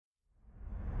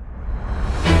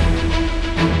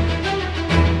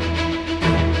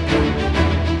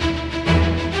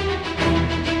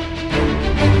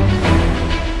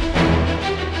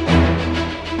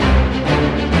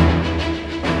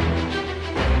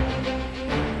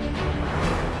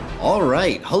All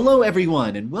right. Hello,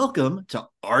 everyone, and welcome to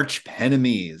Arch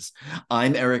Penemies.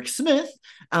 I'm Eric Smith,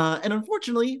 and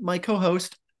unfortunately, my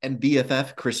co-host and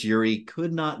BFF, Chris Yuri,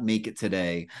 could not make it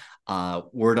today.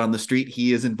 Word on the street,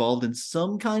 he is involved in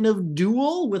some kind of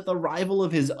duel with a rival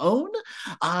of his own.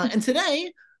 And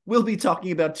today, we'll be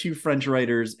talking about two French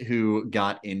writers who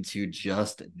got into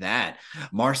just that.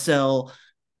 Marcel,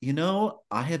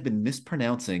 I have been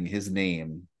mispronouncing his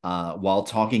name while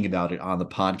talking about it on the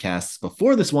podcasts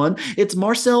before this one. It's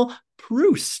Marcel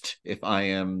Proust, if I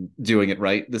am doing it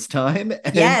right this time.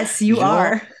 And Yes, you Jean,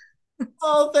 are.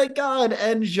 oh, thank God.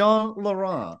 And Jean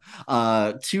Lorrain,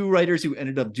 two writers who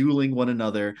ended up dueling one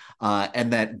another.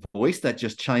 And that voice that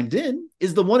just chimed in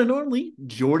is the one and only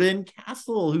Jordan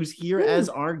Castle, who's here as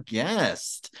Woo. our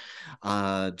guest.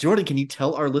 Jordan, can you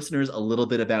tell our listeners a little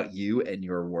bit about you and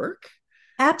your work?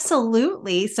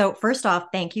 Absolutely. So, first off,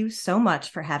 thank you so much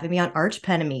for having me on Arch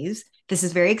Penemies. This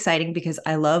is very exciting because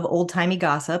I love old timey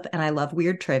gossip and I love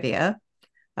weird trivia.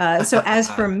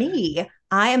 As for me,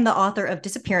 I am the author of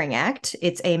Disappearing Act.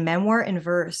 It's a memoir in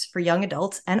verse for young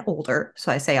adults and older.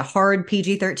 So, I say a hard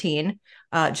PG 13,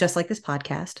 just like this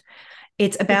podcast.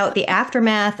 It's about the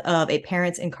aftermath of a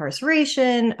parent's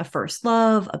incarceration, a first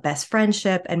love, a best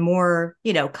friendship, and more,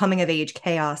 coming of age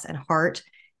chaos and heart.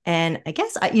 And I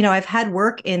guess, I've had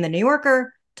work in the New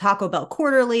Yorker, Taco Bell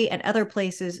Quarterly, and other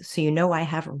places. So, I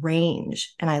have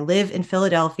range and I live in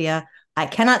Philadelphia. I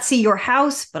cannot see your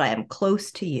house, but I am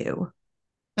close to you.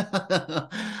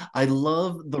 I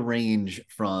love the range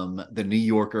from the New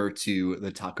Yorker to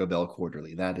the Taco Bell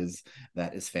Quarterly. That is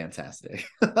fantastic.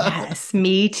 Yes,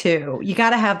 me too. You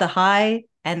got to have the high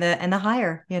and the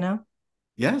higher.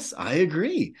 Yes, I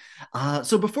agree.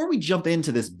 So before we jump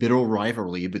into this bitter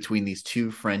rivalry between these two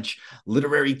French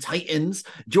literary titans,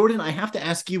 Jordan, I have to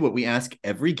ask you what we ask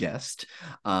every guest.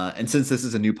 And since this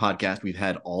is a new podcast, we've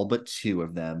had all but two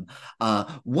of them.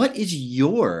 What is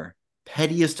your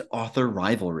pettiest author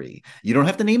rivalry? You don't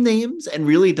have to name names, and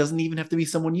really, it doesn't even have to be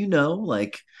someone you know.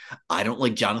 Like, I don't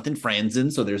like Jonathan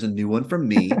Franzen, so there's a new one from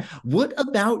me. What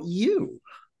about you?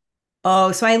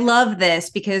 Oh, so I love this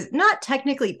because not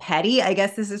technically petty. I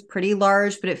guess this is pretty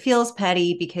large, but it feels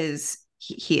petty because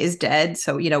he is dead.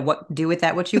 So, what do with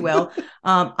that what you will.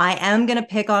 I am gonna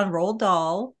pick on Roald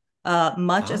Dahl.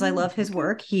 Much as I Oh, love his okay.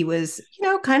 work, he was,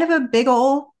 kind of a big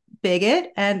old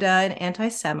bigot and an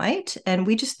anti-Semite, and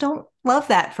we just don't love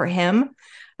that for him.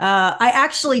 I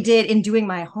actually did in doing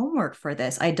my homework for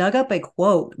this. I dug up a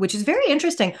quote, which is very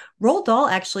interesting. Roald Dahl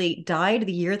actually died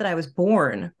the year that I was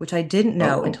born, which I didn't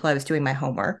know Oh. until I was doing my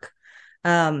homework.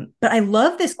 But I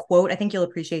love this quote. I think you'll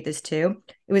appreciate this too.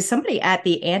 It was somebody at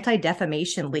the Anti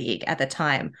Defamation League at the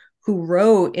time who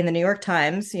wrote in the New York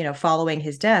Times, following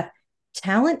his death,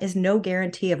 talent is no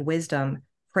guarantee of wisdom.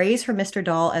 Praise for Mr.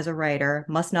 Dahl as a writer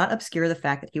must not obscure the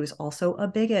fact that he was also a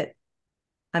bigot.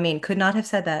 I mean, could not have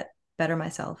said that better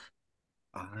myself.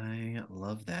 I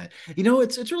love that.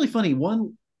 It's really funny.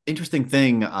 One interesting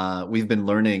thing we've been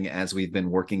learning as we've been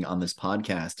working on this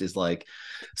podcast is like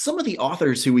some of the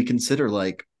authors who we consider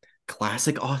like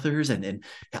classic authors and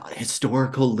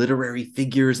historical literary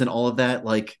figures and all of that,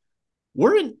 like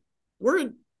weren't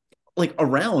like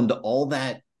around all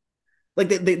that, like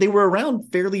they were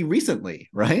around fairly recently,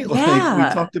 right? Like Yeah.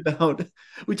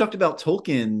 we talked about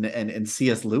Tolkien and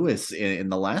C.S. Lewis in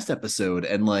the last episode,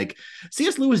 and like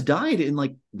C.S. Lewis died in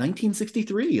like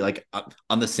 1963, like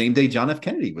on the same day John F.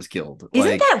 Kennedy was killed. Isn't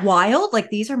Like, that wild? Like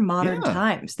these are modern yeah.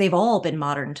 times. They've all been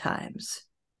modern times.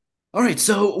 All right,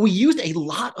 so we used a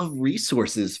lot of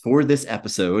resources for this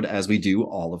episode, as we do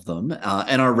all of them.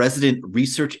 And our resident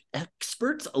research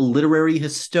expert, literary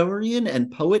historian, and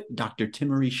poet, Dr.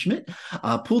 Timmery Schmidt,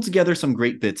 pulled together some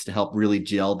great bits to help really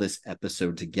gel this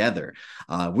episode together.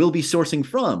 We'll be sourcing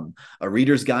from A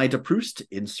Reader's Guide to Proust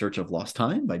in Search of Lost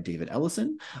Time by David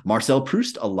Ellison, Marcel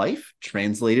Proust, A Life,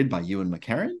 translated by Ewan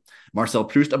McCarran, Marcel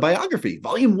Proust, A Biography,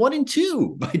 Volume 1 and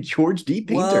 2 by George D.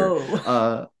 Painter.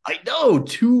 Whoa. I know,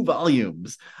 two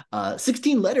volumes.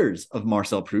 16 Letters of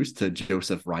Marcel Proust to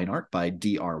Joseph Reinhardt by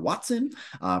D.R. Watson.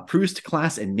 Proust,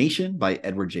 Class and Nation by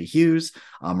Edward J. Hughes.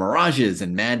 Mirages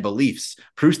and Mad Beliefs.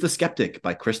 Proust the Skeptic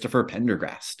by Christopher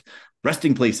Pendergrast.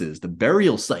 Resting Places, the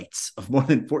Burial Sites of More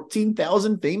Than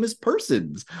 14,000 Famous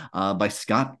Persons by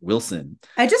Scott Wilson.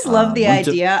 I just love the Monto-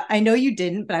 idea. I know you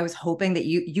didn't, but I was hoping that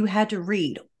you had to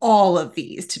read all of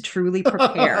these to truly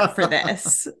prepare for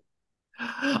this.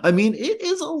 I mean, it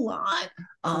is a lot.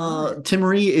 I love it.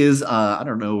 Timmery is, I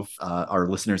don't know if our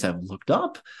listeners have looked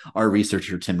up our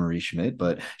researcher, Timmery Schmidt,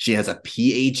 but she has a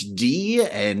PhD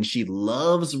and she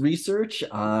loves research.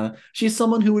 She's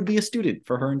someone who would be a student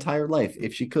for her entire life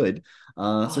if she could.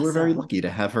 So we're very Awesome. lucky to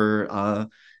have her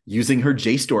using her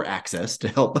JSTOR access to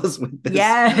help us with this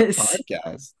Yes.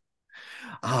 podcast.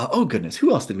 Oh goodness, who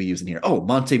else did we use in here? Oh,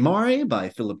 Monte Mare by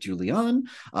Philip Julian,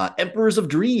 Emperors of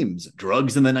Dreams,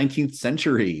 Drugs in the 19th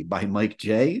Century by Mike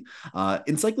J,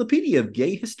 Encyclopedia of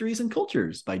Gay Histories and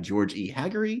Cultures by George E.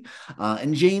 Haggerty,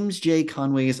 and James J.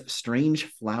 Conway's Strange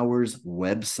Flowers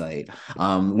website,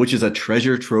 which is a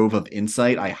treasure trove of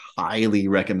insight. I highly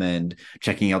recommend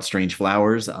checking out Strange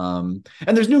Flowers. And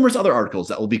there's numerous other articles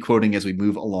that we'll be quoting as we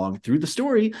move along through the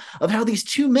story of how these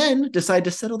two men decide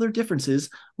to settle their differences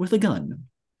with a gun.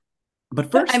 But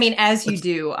first, I mean, as you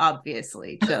do,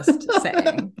 obviously, just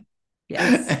saying.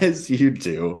 Yes. as you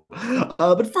do.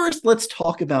 But first, let's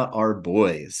talk about our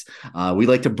boys. We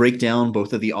like to break down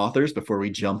both of the authors before we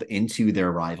jump into their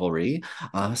rivalry,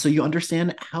 so you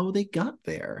understand how they got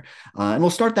there. And we'll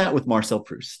start that with Marcel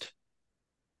Proust.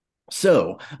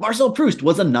 So, Marcel Proust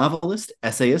was a novelist,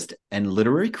 essayist, and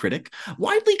literary critic,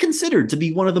 widely considered to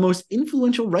be one of the most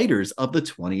influential writers of the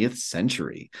 20th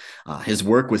century. His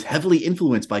work was heavily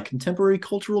influenced by contemporary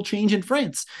cultural change in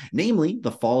France, namely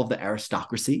the fall of the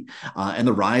aristocracy and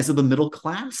the rise of the middle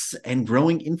class and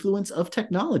growing influence of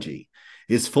technology.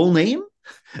 His full name?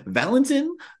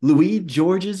 Valentin Louis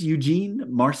Georges Eugene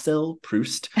Marcel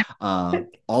Proust, all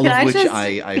of which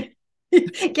I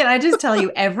Can I just tell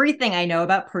you everything I know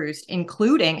about Proust,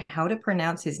 including how to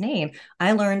pronounce his name?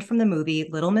 I learned from the movie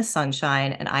Little Miss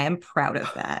Sunshine, and I am proud of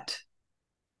that.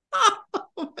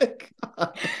 Oh my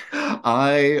God.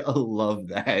 I love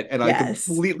that. And I Yes.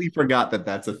 completely forgot that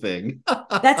that's a thing.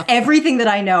 That's everything that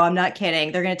I know. I'm not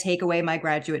kidding. They're going to take away my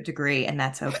graduate degree, and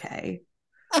that's okay.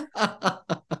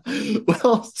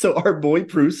 Well, so our boy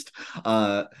Proust,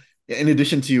 in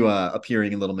addition to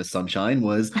appearing in Little Miss Sunshine,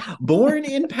 was born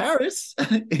in Paris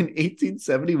in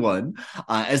 1871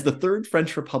 as the Third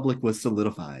French Republic was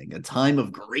solidifying, a time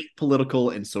of great political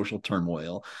and social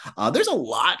turmoil. There's a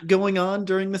lot going on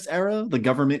during this era. The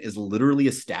government is literally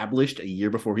established a year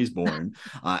before he's born,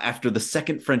 after the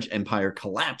Second French Empire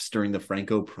collapsed during the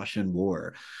Franco-Prussian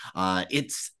War.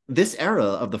 It's this era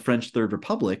of the French Third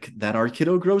Republic that our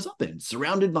kiddo grows up in,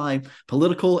 surrounded by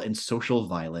political and social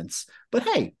violence. But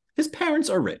hey, his parents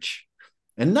are rich.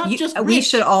 And not just We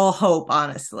should rich. all hope,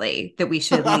 honestly, that we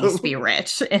should at least be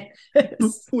rich.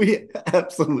 We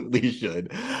absolutely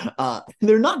should.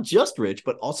 They're not just rich,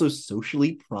 but also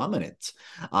socially prominent.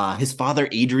 His father,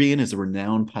 Adrian, is a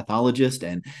renowned pathologist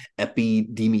and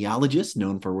epidemiologist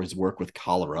known for his work with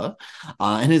cholera.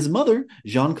 And his mother,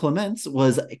 Jean Clemence,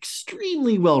 was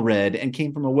extremely well read and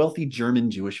came from a wealthy German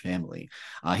Jewish family.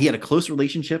 He had a close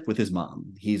relationship with his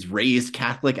mom. He's raised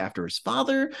Catholic after his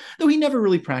father, though he never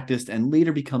really practiced and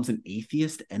later becomes an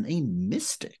atheist and a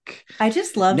mystic. I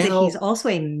just love that Now, he's also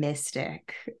a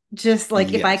mystic. Just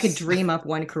like if I could yes. dream up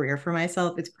one career for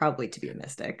myself, it's probably to be a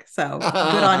mystic. So good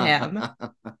on him.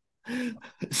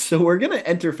 So we're going to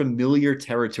enter familiar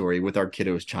territory with our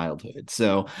kiddo's childhood.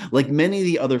 So, like many of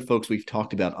the other folks we've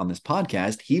talked about on this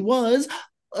podcast, he was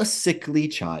a sickly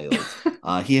child.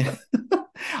 He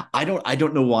I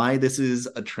don't know why this is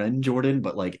a trend, Jordan,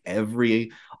 but like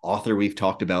every author we've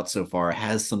talked about so far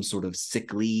has some sort of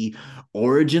sickly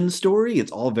origin story.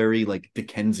 It's all very like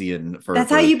Dickensian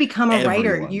That's how for you become a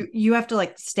writer. everyone. You have to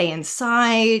like stay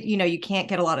inside, you can't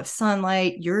get a lot of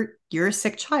sunlight. You're a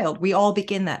sick child. We all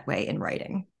begin that way in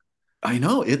writing. I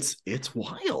know it's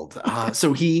wild.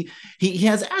 So he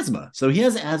has asthma. So he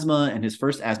has asthma, and his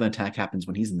first asthma attack happens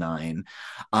when he's 9.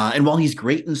 And while he's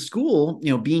great in school,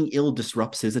 being ill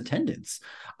disrupts his attendance.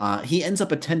 He ends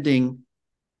up attending.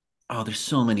 Oh, there's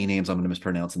so many names I'm going to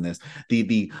mispronounce in this.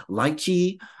 The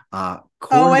lychee Oh,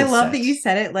 I love that you cordyceps.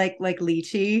 said it like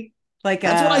lychee, That's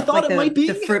what I thought like it might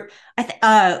the be. fruit.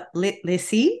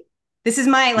 Lychee. This is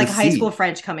my like high school Lycée.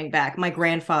 French coming back. My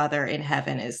grandfather in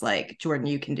heaven is like, Jordan,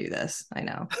 you can do this. I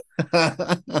know.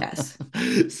 Yes.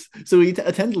 So he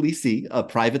attends Lycée, a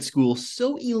private school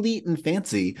so elite and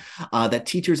fancy that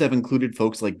teachers have included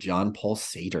folks like John Paul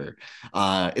Sartre.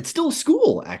 It's still a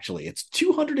school, actually. It's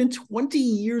 220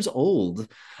 years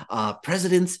old.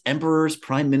 Presidents, emperors,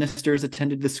 prime ministers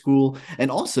attended the school, and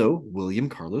also William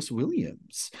Carlos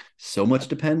Williams. So much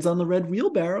depends on the red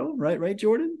wheelbarrow, right,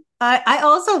 Jordan? I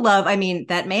also love, I mean,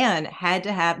 that man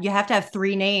you have to have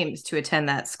 3 names to attend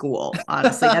that school.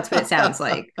 Honestly, that's what it sounds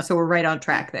like. So we're right on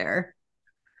track there.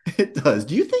 It does.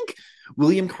 Do you think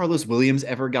William Carlos Williams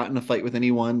ever got in a fight with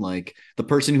anyone, like the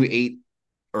person who ate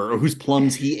or whose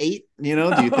plums he ate? Do you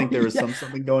Oh, think there was yeah.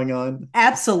 something going on?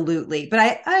 Absolutely.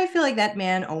 But I feel like that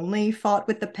man only fought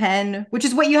with the pen, which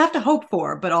is what you have to hope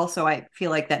for. But also, I feel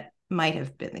like that might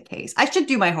have been the case. I should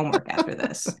do my homework after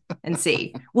this and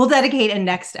see. We'll dedicate a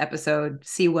next episode,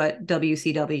 see what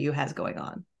WCW has going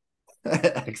on.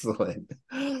 Excellent.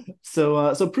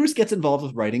 So Proust gets involved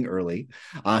with writing early.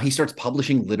 He starts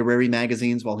publishing literary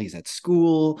magazines while he's at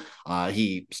school.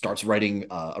 He starts writing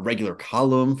a regular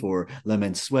column for Le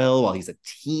Mensuel while he's a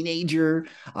teenager.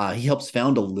 He helps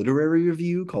found a literary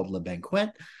review called Le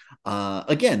Banquet.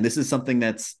 Again, this is something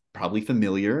that's probably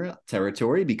familiar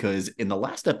territory because in the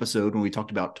last episode when we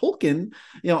talked about Tolkien,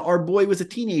 our boy was a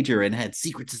teenager and had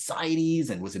secret societies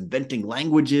and was inventing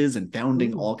languages and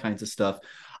founding Ooh. all kinds of stuff.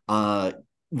 uh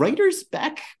Writers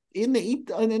back in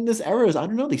this era, I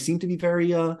don't know, they seem to be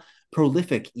very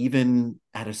prolific even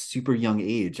at a super young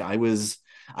age. I was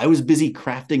busy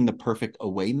crafting the perfect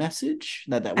away message.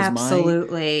 That was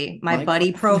Absolutely. My my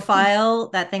buddy craft. profile,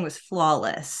 that thing was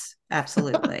flawless.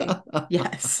 Absolutely.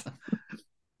 Yes.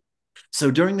 So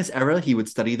during this era, he would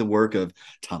study the work of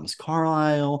Thomas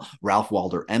Carlyle, Ralph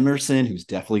Waldo Emerson, who's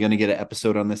definitely going to get an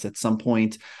episode on this at some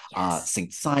point, Yes.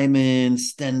 St. Simon,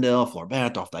 Stendhal,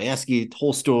 Flaubert, Dostoevsky,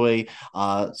 Tolstoy,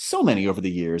 so many over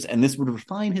the years. And this would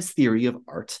refine his theory of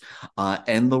art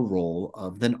and the role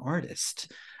of an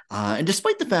artist. And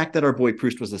despite the fact that our boy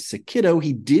Proust was a sick kiddo,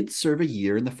 he did serve a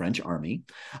year in the French army,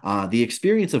 the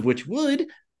experience of which would,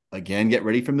 again, get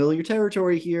ready, familiar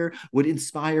territory here, would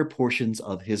inspire portions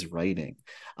of his writing.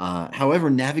 However,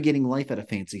 navigating life at a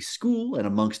fancy school and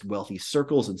amongst wealthy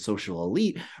circles and social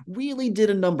elite really did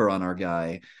a number on our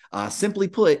guy. Simply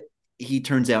put, he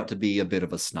turns out to be a bit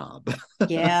of a snob.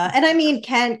 Yeah. And I mean,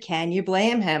 can you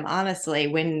blame him? Honestly,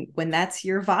 when that's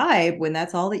your vibe, when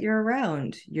that's all that you're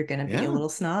around, you're gonna be a Yeah. little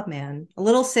snob, man. A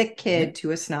little sick Yeah. kid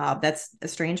to a snob. That's a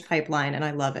strange pipeline, and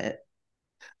I love it.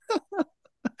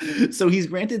 So he's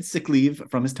granted sick leave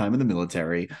from his time in the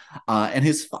military, and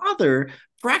his father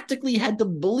practically had to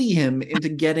bully him into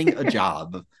getting a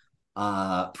job.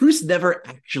 Proust never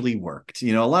actually worked.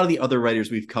 A lot of the other writers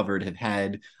we've covered have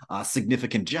had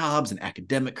significant jobs and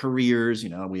academic careers.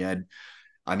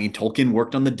 Tolkien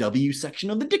worked on the W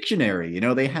section of the dictionary.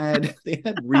 They had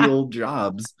real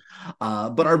jobs.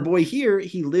 But our Yeah. boy here,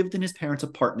 he lived in his parents'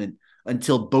 apartment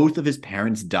until both of his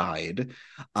parents died,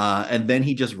 and then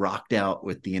he just rocked out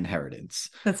with the inheritance.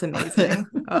 That's amazing.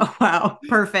 Oh, wow.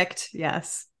 Perfect.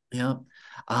 Yes. Yeah.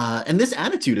 And this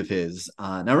attitude of his,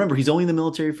 now remember, he's only in the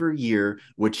military for a year,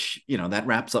 which, that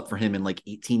wraps up for him in like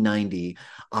 1890,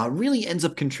 really ends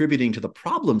up contributing to the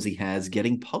problems he has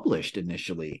getting published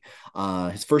initially.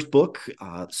 His first book,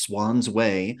 Swan's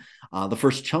Way, the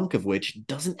first chunk of which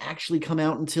doesn't actually come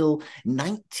out until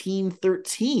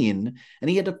 1913, and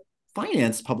he had to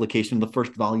finance publication of the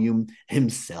first volume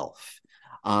himself.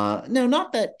 No,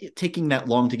 not that taking that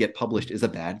long to get published is a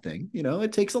bad thing.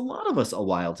 It takes a lot of us a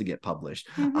while to get published.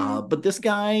 Mm-hmm. But this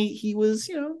guy, he was,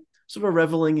 sort of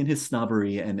reveling in his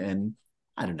snobbery, and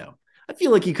I don't know. I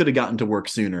feel like he could have gotten to work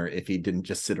sooner if he didn't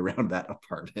just sit around that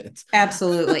apartment.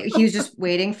 Absolutely. He was just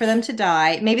waiting for them to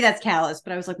die. Maybe that's callous,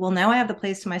 but I was like, well, now I have the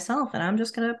place to myself and I'm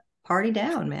just going to party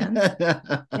down, man.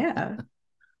 Yeah.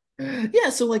 Yeah,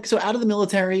 so out of the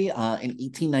military in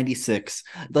 1896,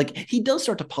 like he does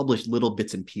start to publish little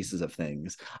bits and pieces of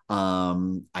things.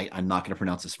 I'm not going to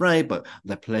pronounce this right, but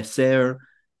Le Plaisir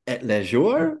et le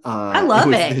Jour. I It love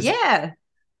was it. this Yeah.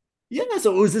 Yeah,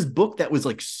 so it was this book that was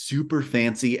like super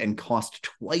fancy and cost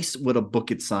twice what a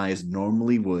book its size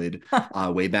normally would,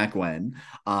 way back when.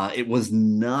 It was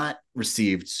not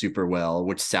received super well,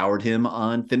 which soured him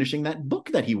on finishing that book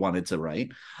that he wanted to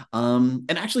write.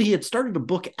 And actually, he had started a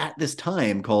book at this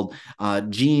time called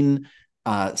Jean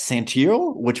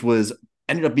Santiago, which was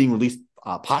ended up being released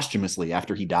posthumously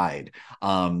after he died.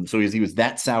 So he was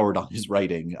that soured on his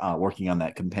writing, working on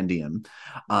that compendium.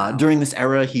 Wow. During this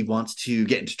era, he wants to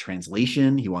get into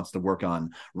translation. He wants to work on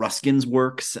Ruskin's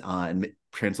works and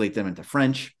translate them into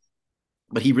French.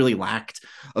 But he really lacked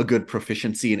a good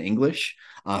proficiency in English.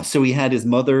 So he had his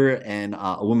mother and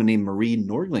a woman named Marie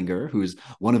Nordlinger, who's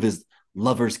one of his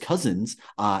lover's cousins,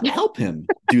 help him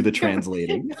do the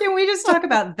translating. Can we just talk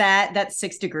about that? That's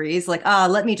 6 degrees. Like,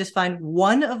 let me just find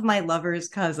one of my lover's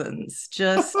cousins.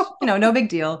 Just, no big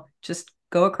deal. Just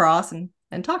go across and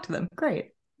talk to them. Great.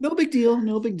 No big deal,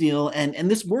 no big deal. And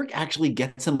this work actually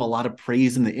gets him a lot of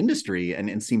praise in the industry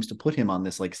and seems to put him on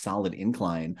this like solid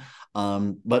incline.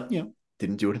 But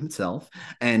didn't do it himself.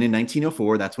 And in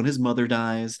 1904, that's when his mother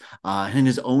dies, and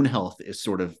his own health is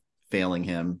sort of failing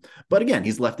him. But again,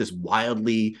 he's left this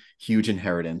wildly huge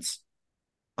inheritance.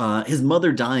 His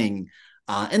mother dying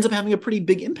ends up having a pretty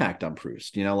big impact on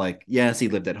Proust. Like, yes, he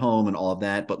lived at home and all of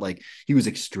that, but like he was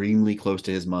extremely close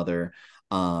to his mother.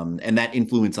 And that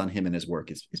influence on him and his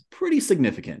work is pretty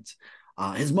significant.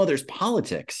 His mother's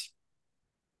politics,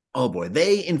 oh boy,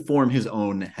 they inform his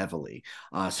own heavily.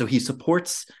 So he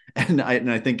supports, and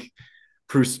I think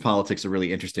Proust's politics are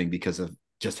really interesting because of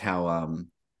just how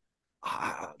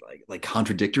like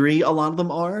contradictory a lot of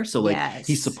them are. So like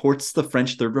he Yes. supports the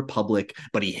French Third Republic,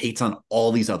 but he hates on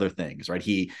all these other things, right?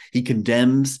 He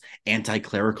condemns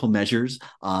anti-clerical measures,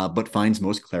 but finds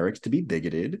most clerics to be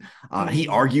bigoted. He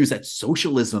Mm. argues that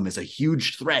socialism is a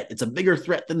huge threat. It's a bigger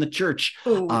threat than the church.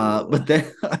 Ooh. But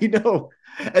then I know,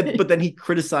 but then he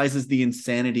criticizes the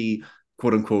insanity,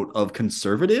 quote unquote, of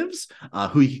conservatives,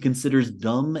 who he considers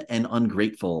dumb and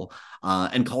ungrateful,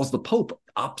 and calls the Pope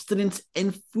obstinate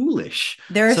and foolish.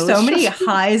 There are So so it's many just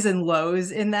highs and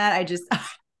lows in that. I just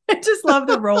I just love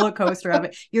the roller coaster of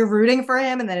it. You're rooting for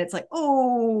him and then it's like,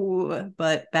 "Oh,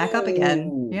 but back up again."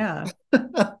 oh Yeah.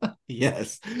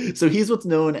 yes. So he's what's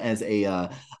known as a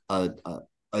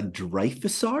a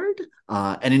Dreyfusard,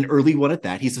 and an early one at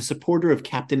that. He's a supporter of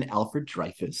Captain Alfred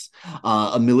Dreyfus,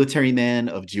 a military man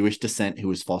of Jewish descent who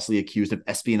was falsely accused of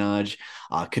espionage,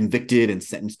 convicted and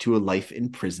sentenced to a life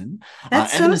in prison.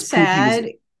 That's so Evidence proved he was. sad.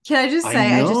 Can I just I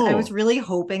say I was know. really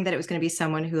hoping that it was going to be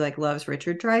someone who like loves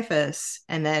Richard Dreyfuss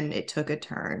and then it took a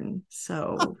turn.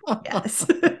 So, yes.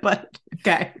 But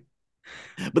okay.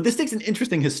 But this takes an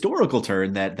interesting historical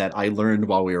turn that I learned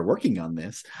while we were working on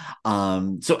this.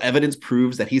 So evidence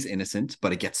proves that he's innocent,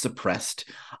 but it gets suppressed.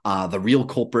 The real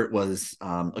culprit was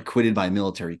acquitted by a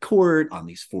military court on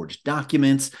these forged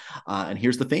documents. And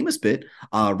here's the famous bit: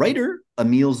 writer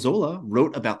Emile Zola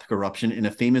wrote about the corruption in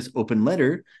a famous open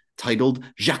letter titled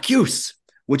J'accuse,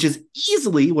 which is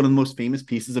easily one of the most famous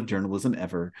pieces of journalism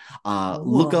ever.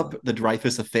 Look up Cool. the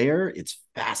Dreyfus Affair; it's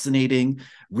fascinating.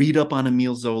 Read up on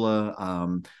Emile Zola.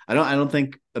 I don't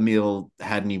think Emile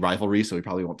had any rivalry, so we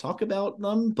probably won't talk about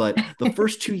them. But the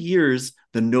first 2 years,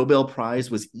 the Nobel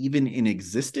Prize was even in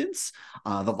existence.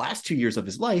 The last 2 years of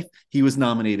his life, he was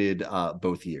nominated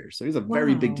both years, so he's a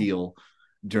very big Wow. deal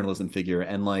journalism figure.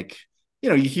 And like,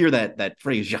 you hear that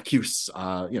phrase "j'accuse,"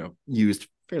 used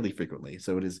fairly frequently.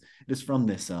 So it is from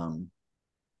this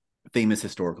famous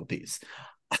historical piece.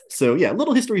 So yeah, a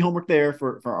little history homework there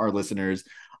for our listeners.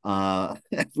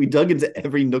 If we dug into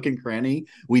every nook and cranny,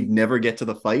 we'd never get to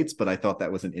the fights, but I thought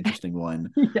that was an interesting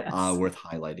one, Yes. worth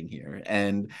highlighting here.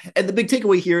 And the big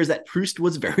takeaway here is that Proust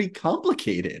was very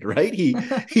complicated, right? He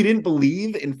didn't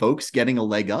believe in folks getting a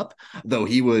leg up, though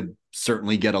he would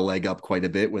certainly get a leg up quite a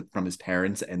bit from his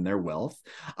parents and their wealth.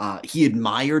 He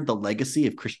admired the legacy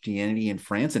of Christianity in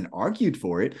France and argued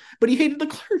for it, but he hated the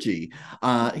clergy.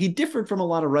 He differed from a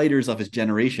lot of writers of his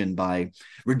generation by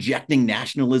rejecting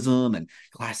nationalism and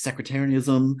class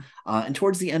sectarianism. And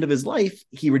towards the end of his life,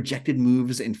 he rejected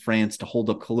moves in France to hold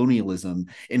up colonialism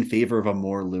in favor of a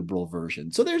more liberal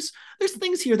version. So there's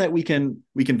things here that we can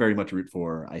very much root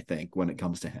for, I think, when it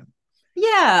comes to him.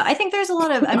 Yeah, I think there's a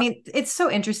lot of, I mean, it's so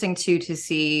interesting too to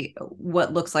see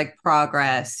what looks like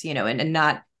progress, and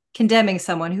not condemning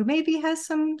someone who maybe has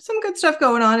some good stuff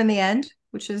going on in the end,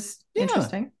 which is Yeah,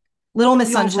 interesting. Little Miss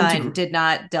we all have room to Sunshine grow. did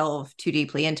not delve too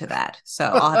deeply into that, so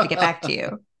I'll have to get back to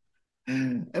you.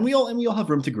 And we all have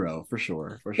room to grow, for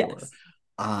sure, for sure. Yes.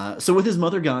 So with his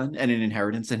mother gone and an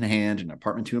inheritance in hand and an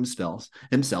apartment to himself,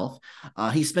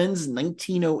 he spends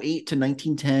 1908 to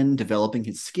 1910 developing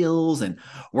his skills and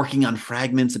working on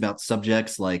fragments about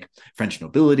subjects like French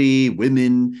nobility,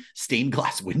 women, stained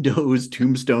glass windows,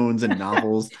 tombstones, and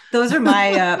novels. Those are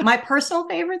my personal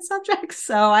favorite subjects,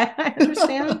 so I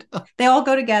understand. They all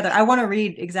go together. I want to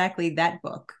read exactly that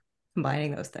book,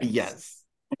 combining those things. Yes.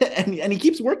 And he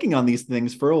keeps working on these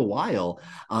things for a while,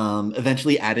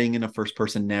 eventually adding in a first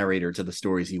person narrator to the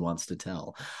stories he wants to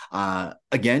tell.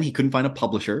 Again, he couldn't find a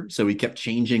publisher, so he kept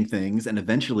changing things. And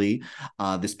eventually,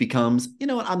 this becomes,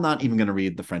 what? I'm not even going to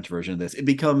read the French version of this. It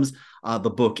becomes the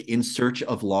book In Search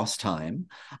of Lost Time,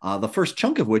 the first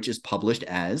chunk of which is published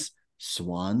as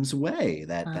Swan's Way,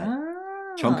 that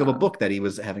chunk of a Ah. book that he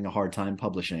was having a hard time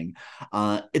publishing.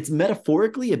 It's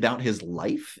metaphorically about his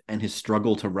life and his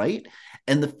struggle to write.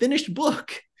 And the finished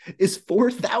book is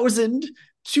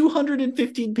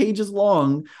 4,215 pages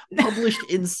long, published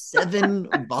in 7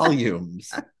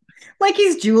 volumes. Like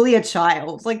he's Julia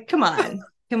Child. Like, come on.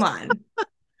 Come on.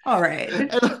 All right.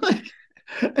 And, like,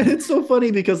 and it's so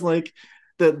funny because like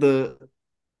the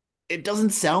it doesn't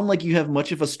sound like you have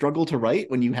much of a struggle to write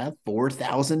when you have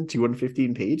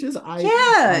 4,215 pages. I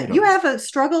Yeah, you don't know. have a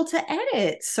struggle to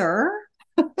edit, sir.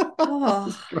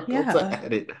 Oh, Struggle to yeah.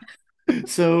 edit.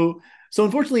 So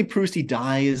unfortunately, Proust, he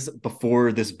dies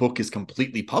before this book is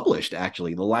completely published.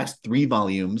 Actually, the last 3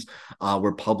 volumes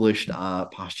were published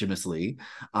posthumously.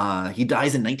 He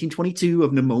dies in 1922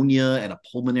 of pneumonia and a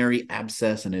pulmonary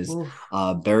abscess, and is Oof.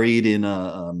 buried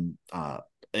in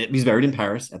he's buried in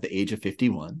Paris at the age of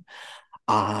 51.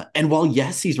 And while,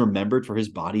 yes, he's remembered for his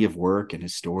body of work and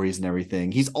his stories and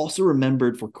everything, he's also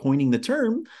remembered for coining the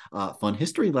term, fun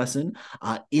history lesson,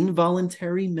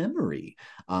 involuntary memory,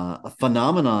 a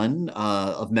phenomenon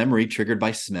of memory triggered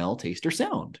by smell, taste, or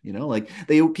sound. Like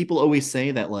people always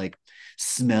say that like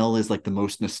smell is like the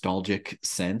most nostalgic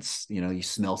sense. You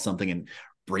smell something and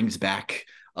brings back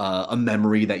a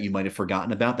memory that you might have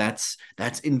forgotten about. That's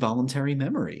involuntary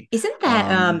memory. Isn't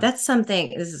that that's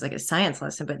something, this is like a science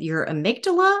lesson, but your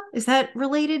amygdala, is that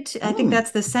related to, I think Hmm.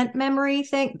 that's the scent memory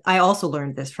thing. I also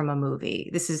learned this from a movie.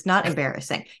 This is not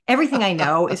embarrassing. Everything I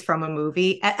know is from a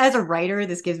movie. As a writer,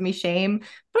 this gives me shame,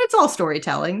 but it's all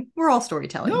storytelling. We're all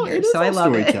storytelling No, here, it so is I all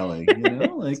love it.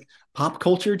 storytelling, like pop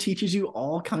culture teaches you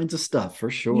all kinds of stuff for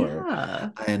sure. Yeah.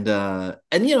 And a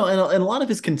lot of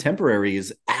his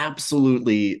contemporaries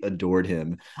absolutely adored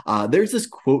him. There's this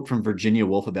quote from Virginia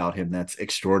Woolf about him that's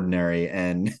extraordinary,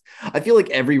 and I feel like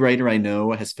every writer I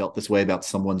know has felt this way about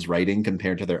someone's writing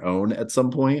compared to their own at some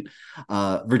point.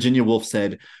 Virginia Woolf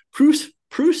said,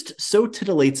 Proust so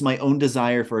titillates my own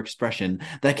desire for expression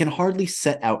that I can hardly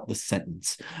set out the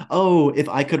sentence. Oh, if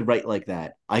I could write like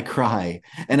that, I cry.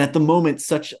 And at the moment,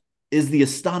 such is the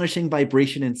astonishing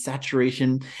vibration and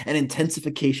saturation and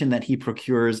intensification that he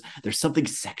procures. There's something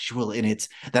sexual in it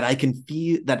that I can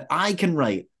feel, that I can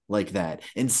write like that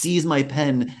and seize my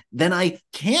pen, then I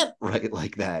can't write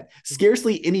like that.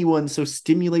 Scarcely anyone so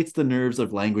stimulates the nerves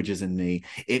of languages in me.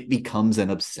 It becomes an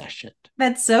obsession.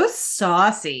 That's so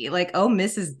saucy. Like, oh,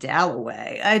 Mrs.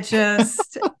 Dalloway. I just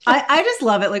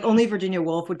love it. Like only Virginia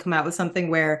Woolf would come out with something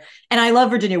where, and I love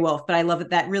Virginia Woolf, but I love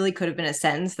it that really could have been a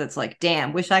sentence that's like,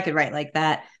 damn, wish I could write like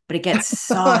that. But it gets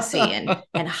saucy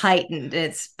and heightened.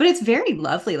 It's very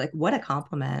lovely. Like, what a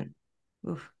compliment.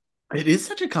 Oof. It is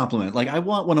such a compliment. Like I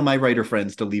want one of my writer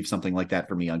friends to leave something like that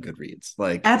for me on Goodreads.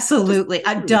 Like just Absolutely.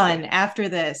 I'm really done. quick. After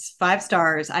this, 5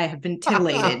 stars. I have been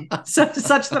titillated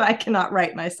such that I cannot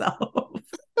write myself.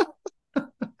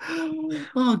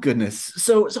 Oh goodness.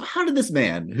 So how did this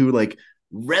man who like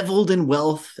reveled in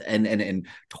wealth and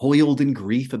toiled in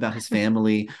grief about his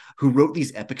family, who wrote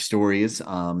these epic stories,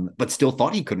 but still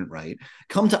thought he couldn't write,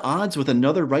 come to odds with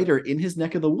another writer in his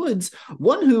neck of the woods,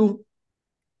 one who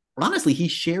honestly he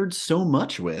shared so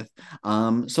much with.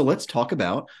 So let's talk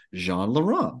about Jean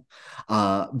Laurent.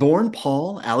 Born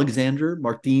Paul Alexander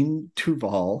Martin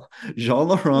Duval, Jean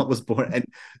Laurent was born, and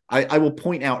I will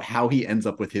point out how he ends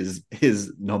up with his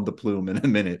nom de plume in a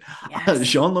minute. Yes.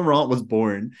 Jean Laurent was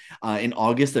born in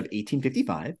August of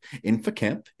 1855 in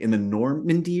Fécamp in the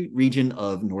Normandy region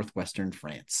of northwestern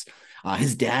France.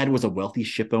 His dad was a wealthy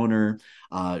ship owner.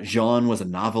 Jean was a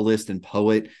novelist and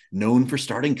poet known for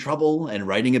starting trouble and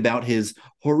writing about his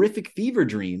horrific fever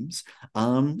dreams.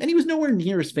 And he was nowhere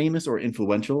near as famous or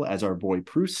influential as our boy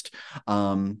Proust.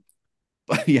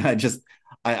 But yeah,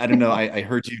 I don't know. I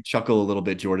heard you chuckle a little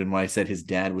bit, Jordan, when I said his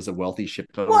dad was a wealthy ship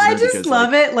Well, I owner just because, like,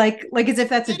 love it. Like as if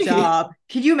that's a did he? job.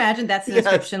 Could you imagine that's the Yes,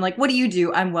 description? Like, what do you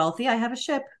do? I'm wealthy. I have a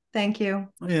ship. Thank you.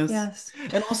 yes. Yes.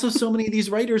 And also, so many of these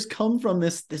writers come from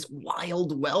this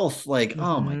wild wealth. Like,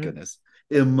 oh my Hmm. goodness,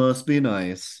 it must be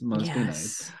nice. Must be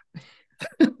nice.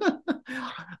 Yes.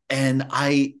 And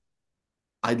I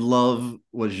love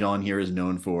what Jean here is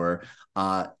known for.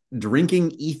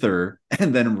 Drinking ether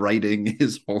and then writing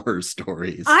his horror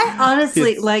stories. I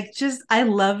honestly It's like just I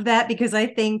love that because I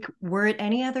think were it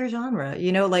any other genre,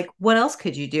 like what else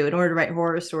could you do in order to write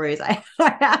horror stories? I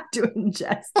have to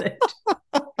ingest it.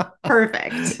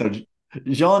 Perfect. no,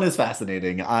 Jean is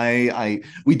fascinating.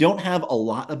 We don't have a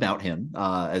lot about him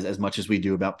as much as we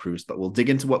do about Proust, but we'll dig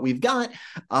into what we've got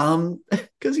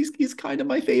because he's kind of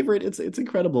my favorite. It's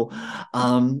incredible.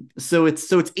 So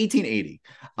it's 1880.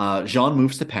 Jean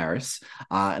moves to Paris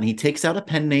and he takes out a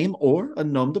pen name or a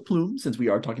nom de plume, since we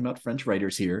are talking about French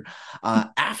writers here.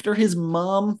 After his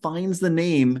mom finds the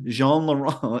name Jean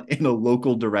Laurent in a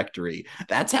local directory,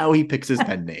 that's how he picks his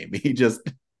pen name. He just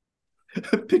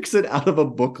picks it out of a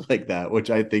book like that, which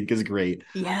I think is great.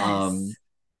 Yes.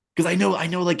 Because I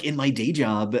know, like in my day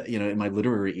job, in my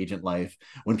literary agent life,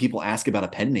 when people ask about a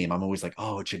pen name, I'm always like,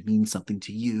 oh, it should mean something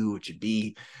to you. It should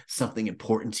be something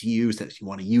important to you, so that you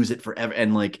want to use it forever.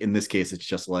 And like in this case, it's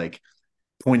just like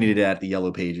pointed it at the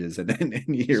yellow pages, and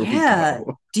here we Yeah.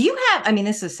 go. Do you have, I mean,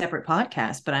 this is a separate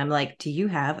podcast, but I'm like, do you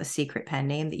have a secret pen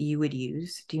name that you would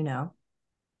use? Do you know?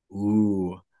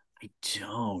 Ooh, I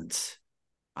don't.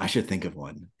 I should think of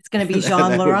one. It's going to be that, Jean that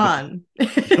would be Laurent.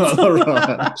 It's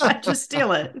Laurent. Just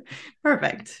steal it.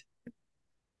 Perfect.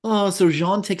 So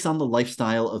Jean takes on the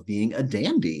lifestyle of being a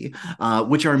dandy,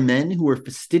 which are men who are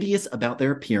fastidious about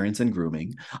their appearance and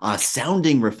grooming,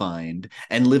 sounding refined,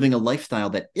 and living a lifestyle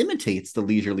that imitates the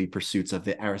leisurely pursuits of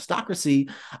the aristocracy,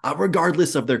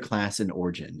 regardless of their class and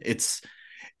origin. It's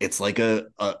like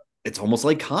it's almost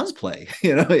like cosplay,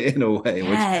 in a way, which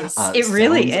Yes, it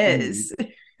really sounds amazing. is.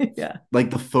 Yeah.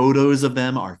 Like the photos of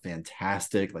them are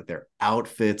fantastic, like their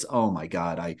outfits, oh my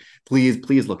god, I please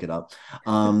look it up.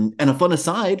 And a fun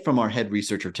aside from our head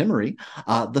researcher Timmery,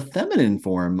 the feminine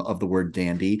form of the word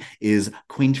dandy is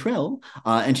quintrell,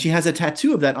 and she has a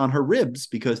tattoo of that on her ribs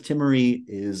because Timmery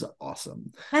is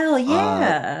awesome. Hell uh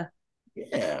yeah.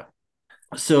 yeah.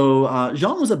 So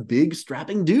Jean was a big,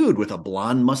 strapping dude with a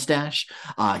blonde mustache.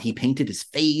 He painted his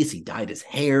face. He dyed his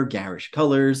hair garish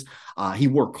colors. He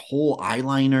wore kohl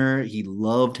eyeliner. He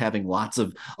loved having lots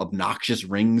of obnoxious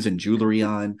rings and jewelry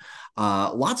on.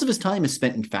 Lots of his time is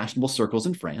spent in fashionable circles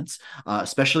in France,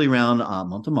 especially around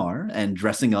Montemar, and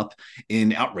dressing up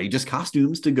in outrageous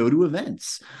costumes to go to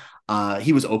events.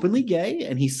 He was openly gay,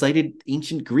 and he cited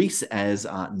ancient Greece as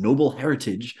noble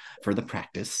heritage for the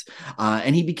practice.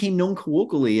 And he became known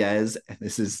colloquially as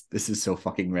this is so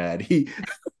fucking rad.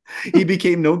 He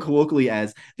became known colloquially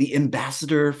as the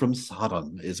ambassador from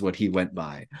Sodom, is what he went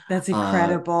by. That's Just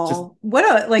incredible. What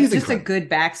a he's just a incredible. good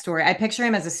backstory. I picture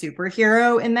him as a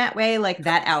superhero in that way, like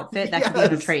that outfit that could be on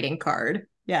a Yes. trading card.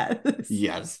 Yeah.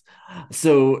 Yes.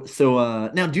 So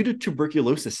now due to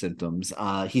tuberculosis symptoms,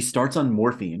 he starts on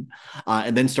morphine,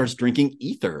 and then starts drinking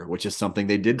ether, which is something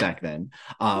they did back then,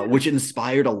 Yeah. which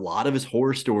inspired a lot of his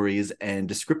horror stories and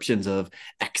descriptions of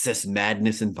excess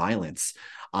madness and violence.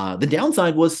 The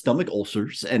downside was stomach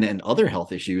ulcers and other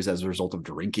health issues as a result of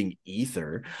drinking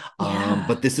ether. Yeah.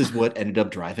 But this is what ended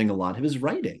up driving a lot of his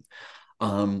writing.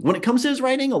 When it comes to his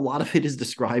writing, a lot of it is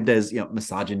described as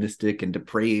misogynistic and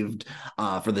depraved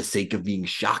for the sake of being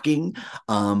shocking.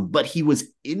 But he was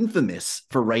infamous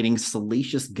for writing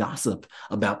salacious gossip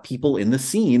about people in the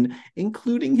scene,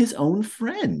 including his own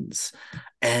friends.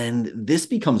 And this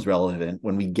becomes relevant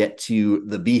when we get to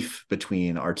the beef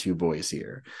between our two boys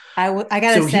here. I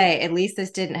gotta So he, say, at least this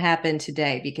didn't happen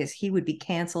today because he would be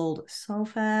canceled oh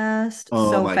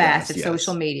so my fast gosh, if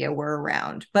social yes. media were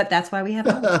around. But that's why we have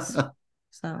duels.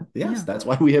 So Yes, yeah. that's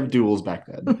why we have duels back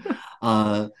then.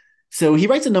 Uh, so he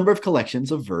writes a number of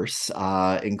collections of verse,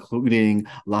 including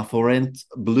La Forêt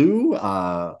Bleue,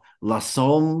 La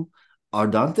Somme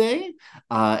Ardente,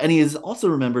 and he is also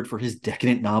remembered for his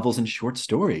decadent novels and short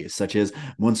stories, such as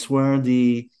Monsieur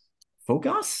de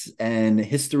Phocas and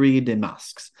History des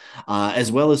Masques, as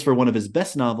well as for one of his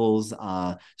best novels,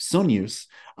 Sonius,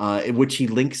 in which he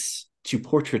links to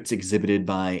portraits exhibited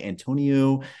by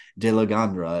Antonio de la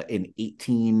Gondra in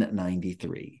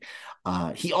 1893.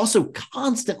 He also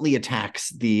constantly attacks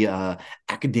the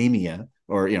academia,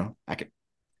 or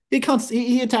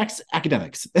he attacks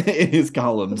academics in his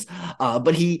columns,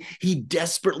 but he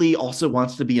desperately also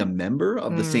wants to be a member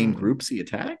of the same Hmm. groups he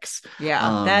attacks. Yeah,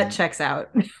 that Um, checks out.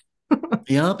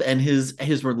 Yep, and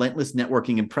his relentless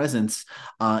networking and presence,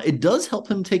 it does help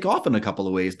him take off in a couple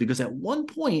of ways because at one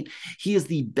point he is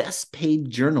the best paid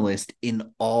journalist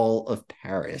in all of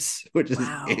Paris, which is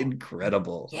Wow.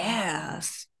 incredible. Yeah.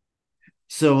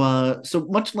 So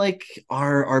much like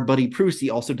our buddy Proust, he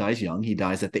also dies young. He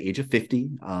dies at the age of 50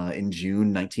 in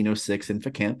June 1906 in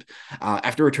Fécamp,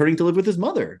 after returning to live with his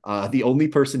mother, the only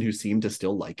person who seemed to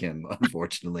still like him,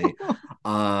 unfortunately.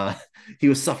 Uh, he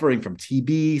was suffering from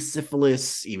TB,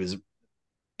 syphilis. He was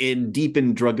deep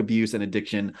in drug abuse and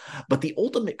addiction, but the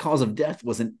ultimate cause of death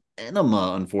was an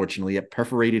enema. Unfortunately, it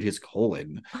perforated his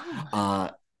colon. Oh.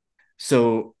 Uh,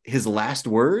 so his last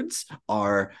words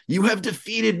are, "You have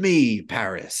defeated me,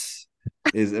 Paris,"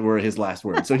 were his last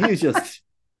words. So he's just,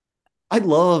 I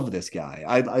love this guy.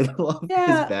 I love his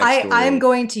Yeah, I'm backstory.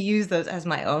 going to use those as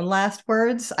my own last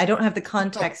words. I don't have the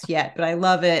context yet, but I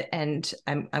love it and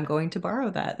I'm going to borrow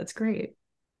that. That's great.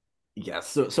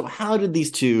 Yes. So how did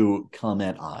these two come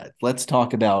at odds? Let's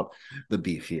talk about the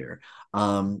beef here.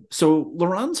 So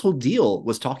Laurent's whole deal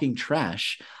was talking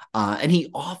trash, and he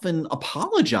often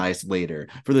apologized later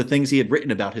for the things he had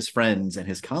written about his friends and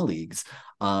his colleagues.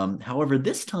 However,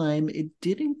 this time it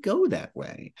didn't go that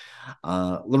way.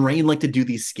 Lorraine liked to do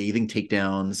these scathing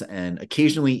takedowns and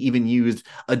occasionally even used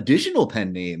additional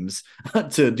pen names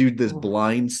to do this Ooh.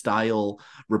 blind style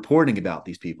reporting about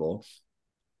these people.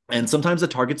 And sometimes the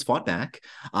targets fought back.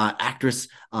 Actress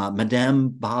Madame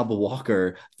Bob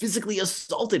Walker physically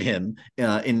assaulted him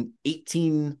in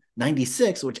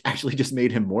 1896, which actually just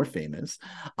made him more famous.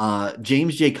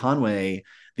 James J. Conway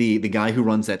the guy who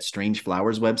runs that Strange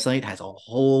Flowers website, has a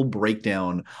whole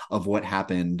breakdown of what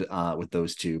happened with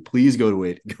those two. Please go to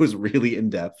it. It goes really in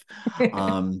depth.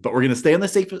 But we're going to stay on the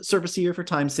safe surface here for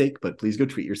time's sake, but please go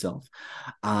treat yourself.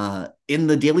 In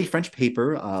the daily French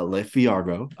paper, Le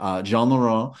Figaro, Jean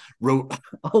Laurent wrote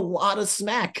a lot of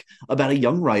smack about a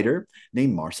young writer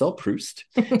named Marcel Proust,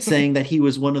 saying that he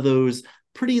was one of those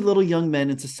pretty little young men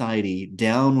in society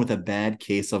down with a bad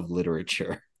case of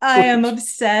literature. I am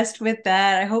obsessed with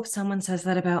that. I hope someone says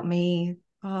that about me.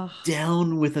 Oh,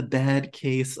 Down with a bad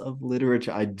case of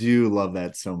literature. I do love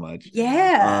that so much.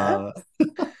 yeah.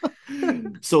 Uh,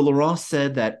 so Laurent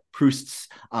said that Proust's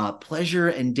pleasure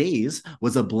and days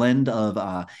was a blend of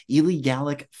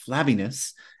elegalic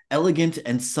flabbiness, elegant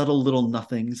and subtle little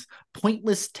nothings,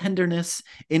 pointless tenderness,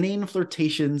 inane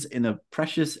flirtations in a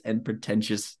precious and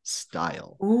pretentious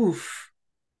style. Oof.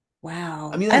 I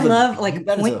Wow. mean, I that is love like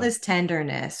that is a pointless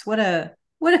tenderness. What a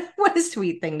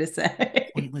sweet thing to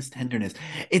say. pointless tenderness.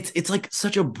 It's like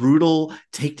such a brutal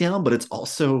takedown, but it's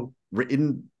also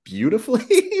written beautifully.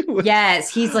 Yes,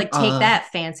 he's like, take uh that,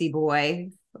 fancy boy.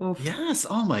 Oof. yes,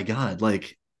 oh my god,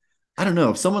 like I don't know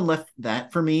if someone left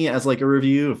that for me as like a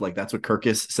review, if like that's what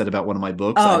Kirkus said about one of my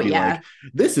books, Oh I'd be yeah. like,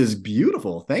 this is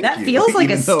beautiful, thank That you. feels like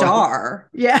a Even though star.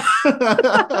 Yeah.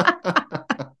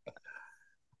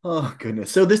 oh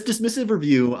goodness. So this dismissive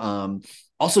review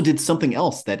also did something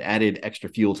else that added extra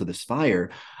fuel to this fire.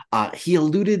 He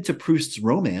alluded to Proust's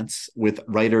romance with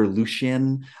writer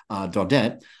Lucien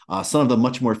Daudet, son of the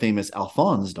much more famous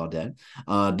Alphonse Daudet.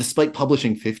 Despite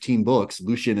publishing 15 books,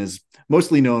 Lucien is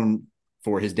mostly known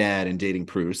for his dad and dating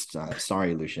Proust.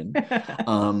 Sorry, Lucien.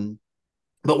 Um,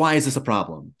 but why is this a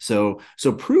problem? So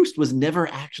Proust was never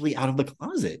actually out of the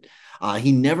closet.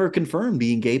 He never confirmed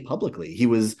being gay publicly. He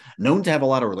was known to have a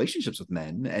lot of relationships with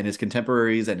men, and his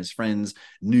contemporaries and his friends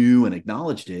knew and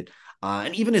acknowledged it.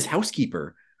 And even his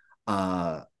housekeeper,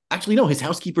 actually, no, his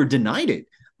housekeeper denied it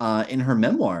in her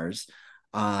memoirs.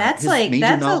 His major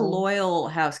That's a novel, loyal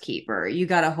housekeeper. You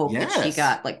gotta hope that she yes,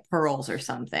 got like pearls or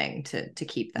something to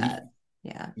keep that.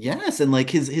 Yeah. yes, and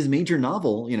like his major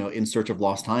novel, In Search of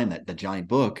Lost Time, that the giant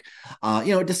book,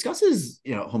 it discusses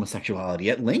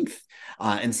homosexuality at length,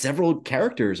 and several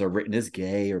characters are written as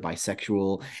gay or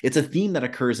bisexual. It's a theme that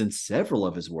occurs in several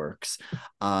of his works,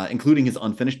 including his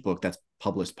unfinished book that's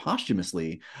published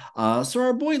posthumously. So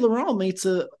our boy Laurent makes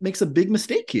a big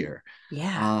mistake here.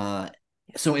 Yeah. Uh,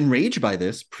 so enraged by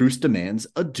this, Proust demands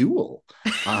a duel.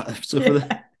 So for Yeah.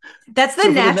 the That's the so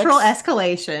for the natural next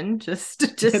escalation. Just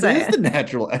It is saying. the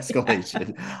natural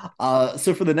escalation.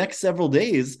 So for the next several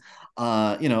days,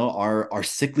 our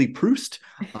sickly Proust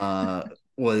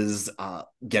was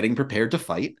getting prepared to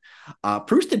fight.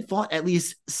 Proust had fought at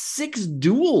least 6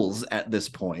 duels at this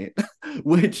point,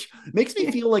 which makes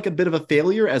me feel like a bit of a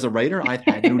failure as a writer. I've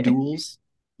had no duels.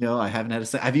 I haven't had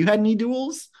a. Have you had any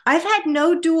duels? I've had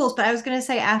no duels, but I was gonna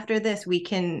say after this we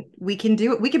can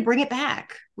do it. We can bring it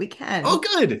back. We Oh,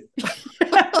 can. good.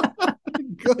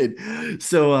 Good.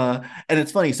 So and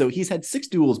it's funny. So he's had 6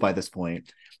 duels by this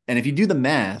point, and if you do the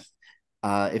math,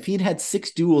 if he'd had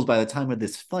 6 duels by the time of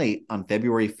this fight on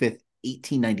February 5th,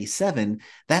 1897,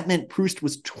 that meant Proust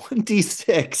was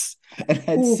 26 and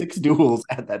had Ooh, 6 duels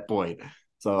at that point.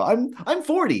 So I'm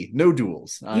 40, no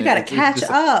duels. you gotta It's catch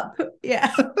just up.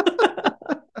 Yeah.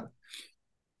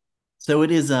 So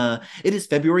it is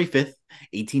February 5th,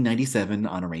 1897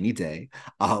 on a rainy day.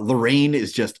 Lorrain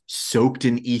is just soaked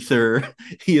in ether.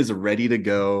 He is ready to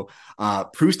go.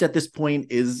 Proust at this point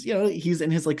is, he's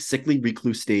in his like sickly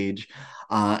recluse stage.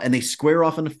 And they square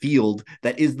off in a field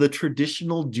that is the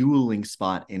traditional dueling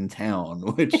spot in town,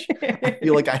 which I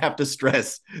feel like I have to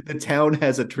stress. The town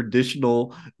has a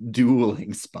traditional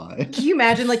dueling spot. Can you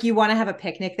imagine like you want to have a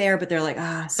picnic there, but they're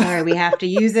like, sorry, we have to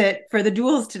use it for the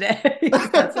duels today.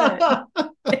 That's it.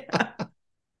 Yeah.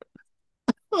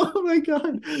 Oh my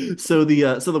god! So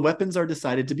the weapons are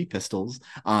decided to be pistols.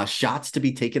 Shots to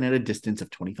be taken at a distance of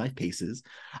 25 paces.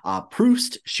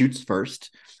 Proust shoots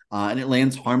first, and it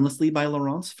lands harmlessly by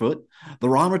Laurent's foot.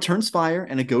 Laurent returns fire,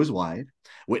 and it goes wide.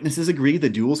 Witnesses agree the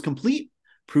duel's complete.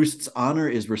 Proust's honor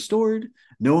is restored.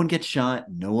 No one gets shot.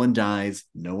 No one dies.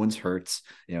 No one's hurt.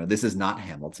 This is not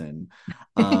Hamilton.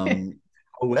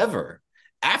 However,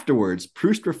 afterwards,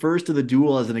 Proust refers to the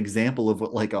duel as an example of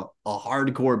what like a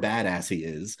hardcore badass he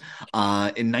is.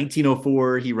 In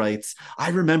 1904, he writes, I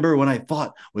remember when I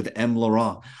fought with M.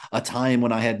 Laurent, a time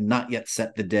when I had not yet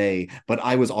set the day, but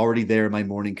I was already there in my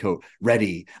morning coat,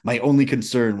 ready. My only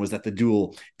concern was that the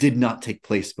duel did not take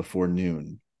place before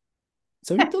noon.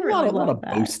 So he I did a lot, really a lot love of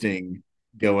that. boasting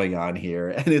going on here.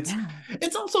 And it's Yeah.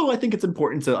 it's also, I think it's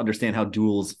important to understand how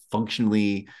duels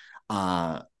functionally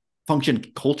uh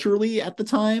functioned culturally at the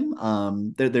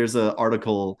time. There's an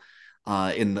article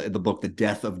in the book The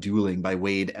Death of Dueling by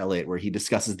Wade Elliott, where he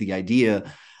discusses the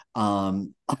idea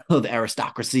of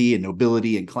aristocracy and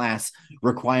nobility and class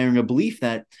requiring a belief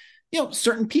that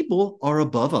certain people are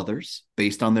above others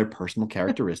based on their personal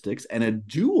characteristics, and a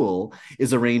duel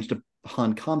is arranged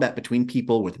upon combat between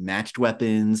people with matched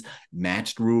weapons,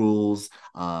 matched rules,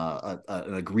 an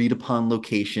agreed upon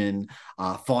location,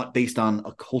 fought based on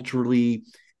a culturally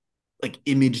like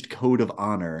imaged code of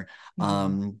honor.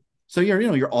 Mhm. So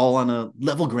you're all on a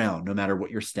level ground, no matter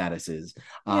what your status is.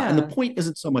 And the Yeah. point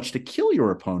isn't so much to kill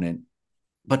your opponent,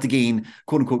 but to gain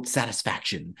quote unquote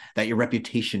satisfaction that your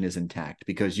reputation is intact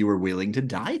because you were willing to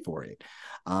die for it.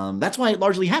 That's why it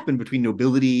largely happened between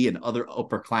nobility and other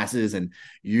upper classes, and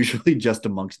usually just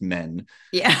amongst men.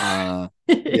 Yeah.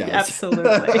 Yes.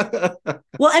 Absolutely.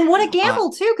 Well, and what a uh,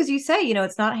 gamble too, because you say,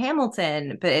 it's not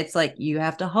Hamilton, but it's like you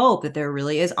have to hope that there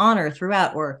really is honor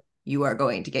throughout, or you are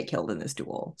going to get killed in this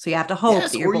duel. So you have to hope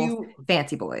yes, that you're both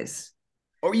fancy boys.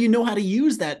 or you know how to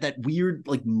use that weird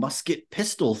like musket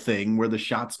pistol thing where the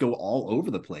shots go all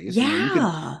over the place.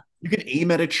 Yeah. You can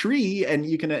aim at a tree and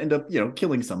you can end up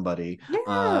killing somebody.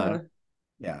 Yeah.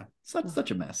 Yeah, such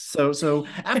a mess. So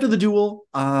after the duel,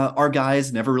 our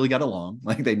guys never really got along.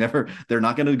 Like they're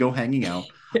not going to go hanging out.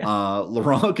 Yeah.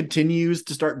 Laurent continues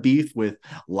to start beef with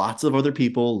lots of other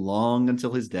people long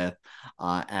until his death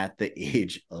at the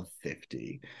age of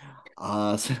 50.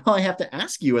 So now I have to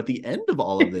ask you at the end of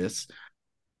all of this,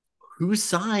 whose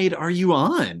side are you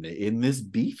on in this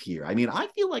beef here? I mean, I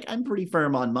feel like I'm pretty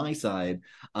firm on my side.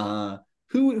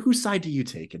 Whose side do you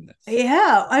take in this?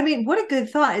 Yeah, I mean, what a good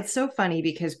thought. It's so funny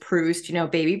because Proust,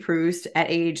 baby Proust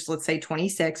at age, let's say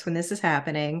 26 when this is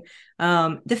happening.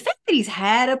 The fact that he's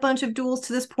had a bunch of duels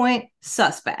to this point,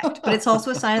 suspect, but it's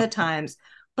also a sign of the times.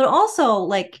 But also,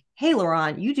 like, hey,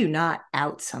 Laurent, you do not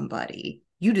out somebody.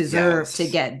 You deserve to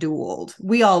Yes. get dueled.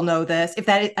 We all know this. If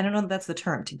that is, I don't know if that's the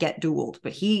term, to get dueled,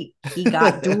 but he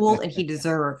got dueled and he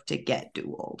deserved to get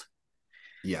dueled,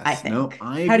 I Yes. No, think.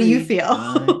 I How do you agree.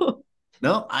 feel?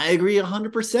 No, I agree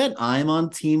 100%. I'm on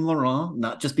Team Laurent,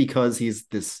 not just because he's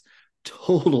this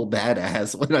total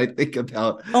badass when I think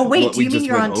about Oh wait, what do we you mean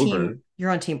just went over.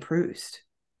 you're on team Proust?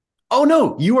 Oh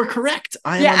no, you are correct.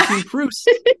 I am on Yeah. Team Proust.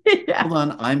 Yeah. Hold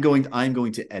on, I'm going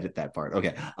to edit that part.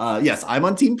 Okay. Yes, I'm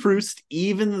on Team Proust,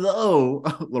 even though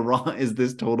Laurent is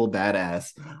this total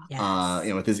badass.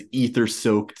 Yes. With his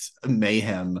ether-soaked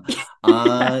mayhem.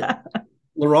 Uh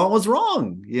Laurent was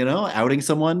wrong, outing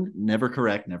someone, never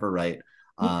correct, never right.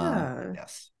 Yeah.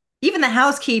 Yes. Even the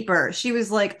housekeeper, she was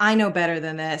like, I know better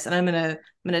than this. And I'm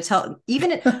gonna tell even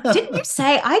didn't you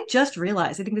say I just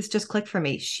realized, I think this just clicked for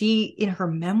me. She in her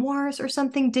memoirs or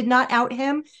something did not out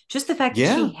him. Just the fact that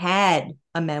Yeah. she had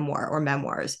a memoir or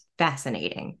memoirs.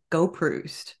 Fascinating. Go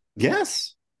Proust.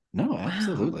 Yes. No, Wow.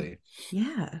 absolutely.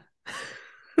 Yeah.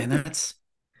 And that's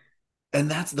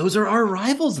those are our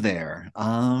rivals there.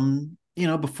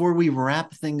 Before we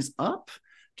wrap things up,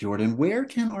 Jordan, where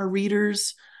can our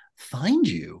readers find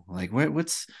you? Like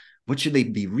what should they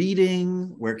be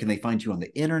reading? Where can they find you on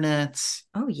the internet?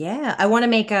 Oh yeah, I want to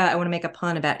make a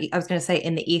pun about. I was going to say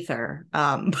in the ether,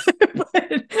 but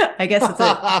I guess it's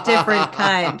a different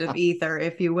kind of ether,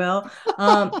 if you will.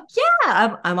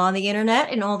 Yeah, I'm on the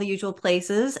internet in all the usual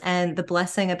places, and the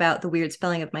blessing about the weird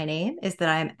spelling of my name is that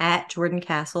I'm at Jordan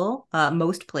Castle.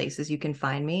 Most places you can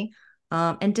find me,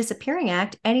 and Disappearing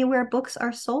Act anywhere books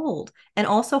are sold, and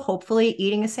also hopefully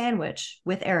eating a sandwich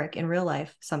with Eric in real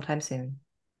life sometime soon.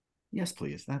 Yes,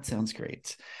 please. That sounds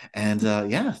great. And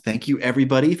yeah, thank you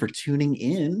everybody for tuning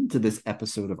in to this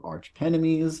episode of Arch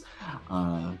Penemies.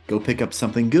 Go pick up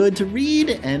something good to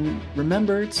read and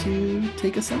remember to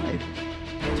take a side.